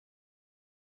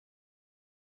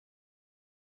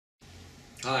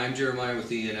Hi, I'm Jeremiah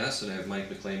with ENS, and I have Mike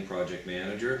McLean, Project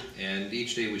Manager, and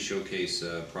each day we showcase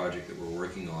a project that we're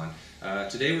working on.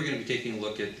 Today we're going to be taking a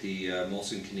look at the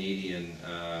Molson Canadian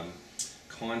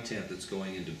content that's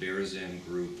going into Berezan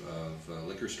group of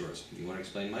liquor stores. You want to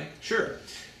explain, Mike? Sure.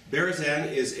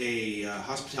 Berezan is a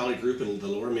hospitality group in the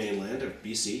lower mainland of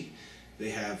BC. They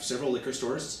have several liquor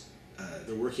stores.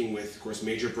 They're working with, of course,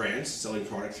 major brands, selling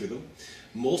product through them.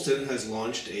 Molson has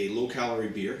launched a low-calorie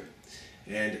beer,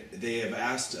 and they have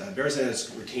asked, Berezan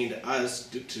has retained us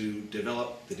to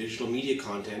develop the digital media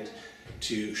content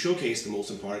to showcase the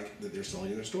Molson product that they're selling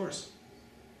in their stores.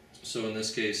 So in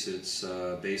this case, it's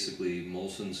basically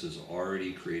Molson's has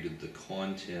already created the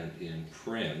content in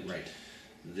print. Right.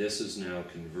 This is now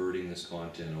converting this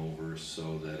content over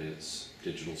so that it's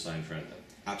digital sign friendly.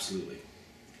 Absolutely.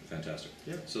 Fantastic.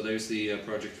 Yeah. So there's the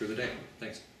project for the day.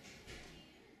 Thanks.